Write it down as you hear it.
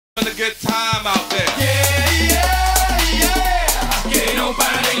having a good time out there. Yeah, yeah, yeah. Que no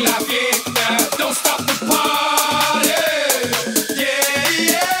paren la fiesta. Don't stop the party. Yeah,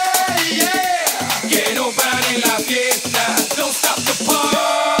 yeah, yeah. Que no paren la fiesta. Don't stop the party.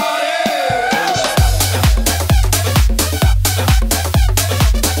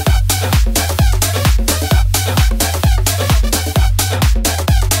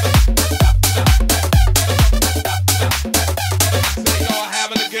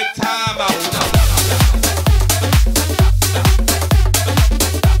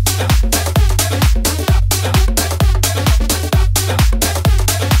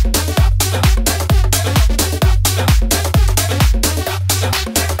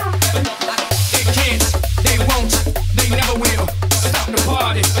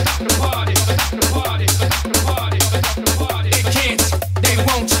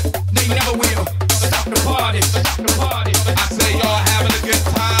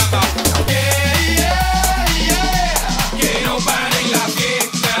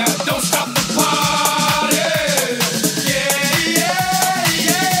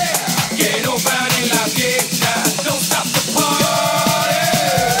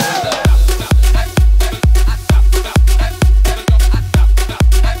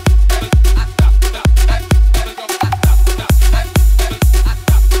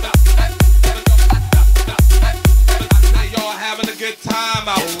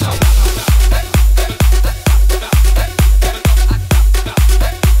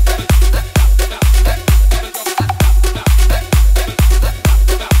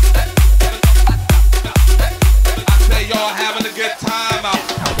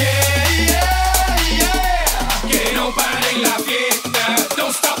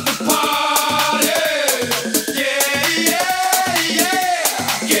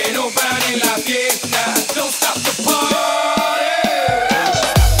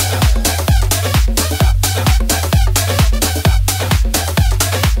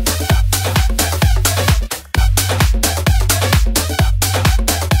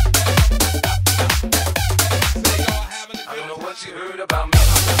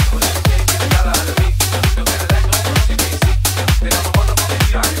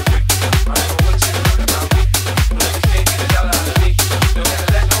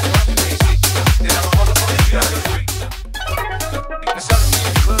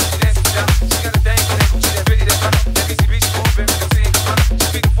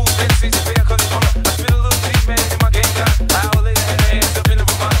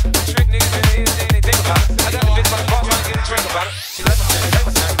 She left